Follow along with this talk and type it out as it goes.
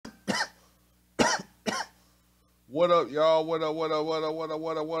What up, y'all? What up, what up, what up, what up,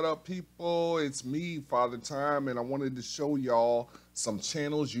 what up, what up, people? It's me, Father Time, and I wanted to show y'all some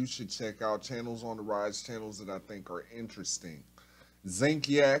channels you should check out, channels on the rise, channels that I think are interesting.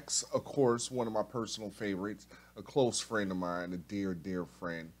 Zinkiax, of course, one of my personal favorites, a close friend of mine, a dear, dear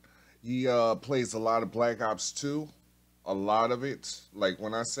friend. He plays a lot of Black Ops 2, a lot of it. Like,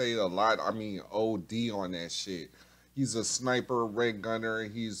 when I say a lot, I mean OD on that shit. He's a sniper, red gunner.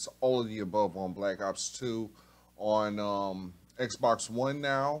 He's all of the above on Black Ops 2. On Xbox One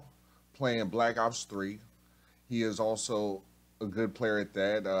now, playing Black Ops 3. He is also a good player at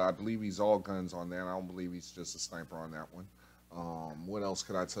that. I believe he's all guns on that. I don't believe he's just a sniper on that one. What else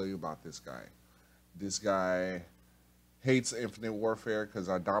could I tell you about this guy? This guy hates Infinite Warfare because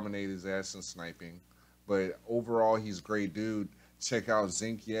I dominate his ass in sniping. But overall, he's a great dude. Check out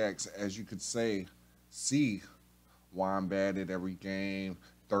Zinkiax. As you could see why I'm bad at every game.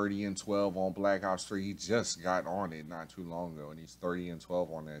 30 and 12 on Black Ops 3. He just got on it not too long ago, and he's 30 and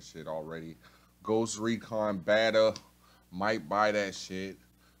 12 on that shit already. Ghost Recon Beta. Might buy that shit.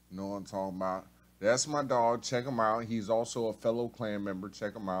 You know what I'm talking about? That's my dog. Check him out. He's also a fellow clan member.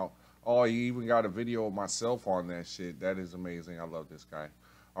 Check him out. Oh, he even got a video of myself on that shit. That is amazing. I love this guy.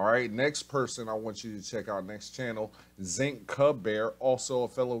 All right, next person I want you to check out, next channel, Zinc Cub Bear, also a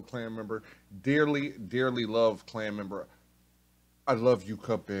fellow clan member. Dearly, dearly love clan member. I love you,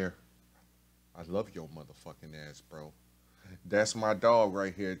 Cub Bear. I love your motherfucking ass, bro. That's my dog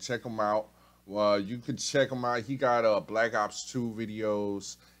right here. Check him out. You could check him out. He got Black Ops 2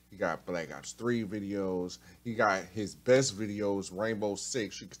 videos. He got Black Ops 3 videos. He got his best videos, Rainbow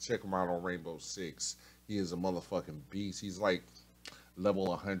Six. You can check him out on Rainbow Six. He is a motherfucking beast. He's like level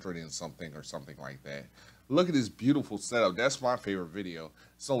 100 and something or something like that. Look at this beautiful setup. That's my favorite video.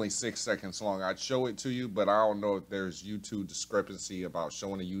 It's only 6 seconds long. I'd show it to you, but I don't know if there's YouTube discrepancy about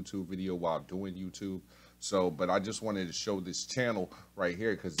showing a YouTube video while doing YouTube. So, but I just wanted to show this channel right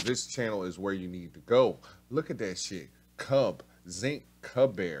here because this channel is where you need to go. Look at that shit. Zinc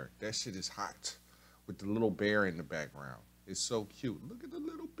Cub Bear. That shit is hot with the little bear in the background. It's so cute. Look at the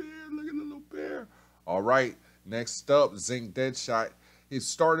little bear. Look at the little bear. All right. Next up, Zinc Deadshot. It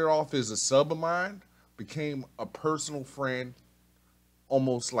started off as a sub of mine, became a personal friend,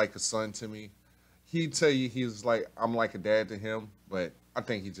 almost like a son to me. He'd tell you he's like, I'm like a dad to him, but I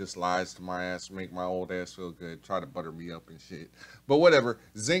think he just lies to my ass to make my old ass feel good, try to butter me up and shit. But whatever,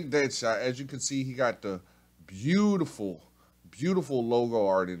 Zinc Deadshot, as you can see, he got the beautiful, beautiful logo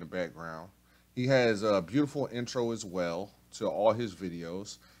art in the background. He has a beautiful intro as well to all his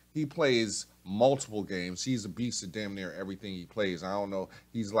videos. He plays multiple games. He's a beast of damn near everything he plays. I don't know.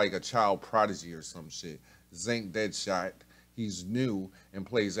 He's like a child prodigy or some shit. Zinc Deadshot. He's new and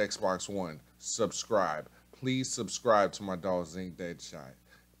plays Xbox One. Subscribe. Please subscribe to my dog Zinc Deadshot.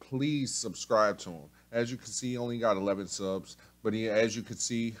 Please subscribe to him. As you can see, he only got 11 subs. But as you can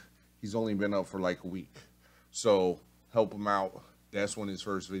see, he's only been up for like a week. So help him out. That's when his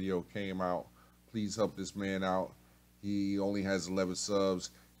first video came out. Please help this man out. He only has 11 subs.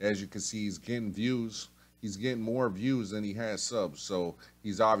 As you can see, he's getting views. He's getting more views than he has subs. So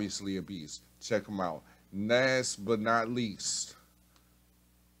he's obviously a beast. Check him out. Last but not least,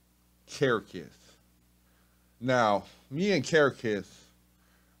 Karakith. Now, me and Karakith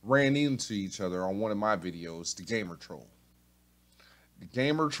ran into each other on one of my videos, the Gamer Troll. The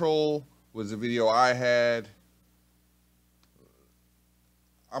Gamer Troll was a video I had.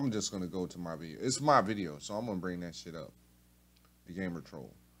 I'm just going to go to my video. It's my video, so I'm going to bring that shit up. The Gamer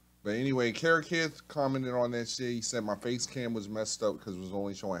Troll. But anyway, Karakith commented on that shit. He said my face cam was messed up because it was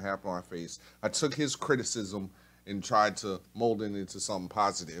only showing half of my face. I took his criticism and tried to mold it into something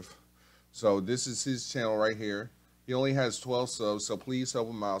positive. So this is his channel right here. He only has 12 subs, so please help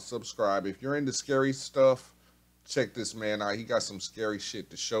him out. Subscribe. If you're into scary stuff, check this man out. He got some scary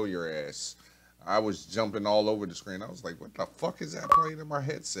shit to show your ass. I was jumping all over the screen. I was like, what the fuck is that playing in my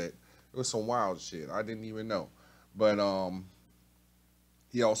headset? It was some wild shit. I didn't even know. But,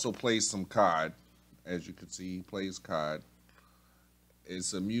 he also plays some COD. As you can see, he plays COD.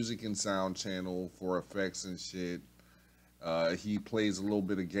 It's a music and sound channel for effects and shit. He plays a little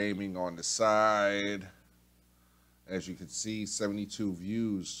bit of gaming on the side. As you can see, 72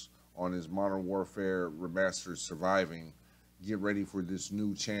 views on his Modern Warfare Remastered Surviving. Get ready for this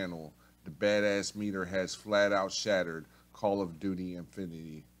new channel. The badass meter has flat out shattered. Call of Duty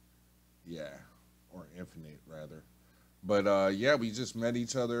Infinity. Yeah. Or Infinite, rather. But, yeah, we just met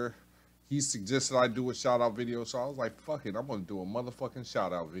each other. He suggested I do a shout-out video, so I was like, fuck it, I'm going to do a motherfucking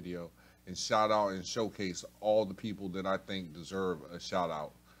shout-out video and shout out and showcase all the people that I think deserve a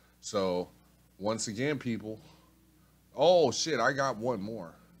shout-out. So, once again, people, oh, shit, I got one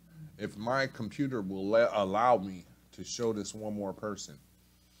more. if my computer will allow me to show this one more person,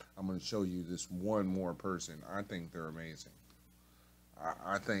 I'm going to show you this one more person. I think they're amazing.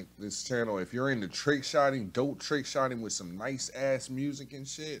 I think this channel, if you're into trick shotting, dope trick shotting with some nice ass music and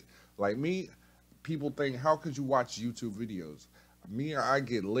shit, like me, people think, how could you watch YouTube videos? Me, I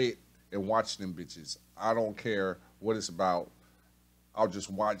get lit and watch them bitches. I don't care what it's about. I'll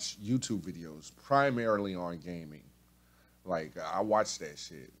just watch YouTube videos, primarily on gaming. Like, I watch that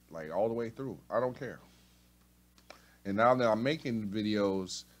shit, like, all the way through. I don't care. And now that I'm making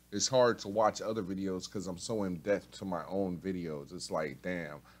videos, it's hard to watch other videos because I'm so in depth to my own videos. It's like,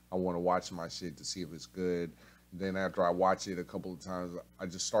 damn, I want to watch my shit to see if it's good. Then after I watch it a couple of times, I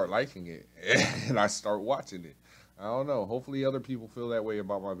just start liking it and I start watching it. I don't know. Hopefully other people feel that way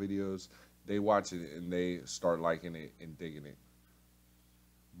about my videos. They watch it and they start liking it and digging it.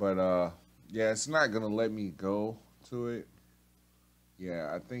 But yeah, it's not gonna let me go to it.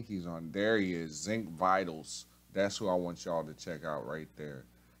 Yeah, I think he's on. There he is, Zinc Vitals. That's who I want y'all to check out right there.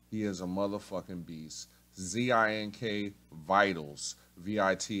 He is a motherfucking beast. ZINK Vitals,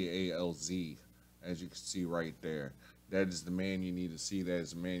 VITALZ, as you can see right there. That is the man you need to see. That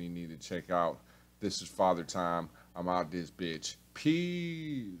is the man you need to check out. This is Father Time. I'm out this bitch.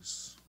 Peace.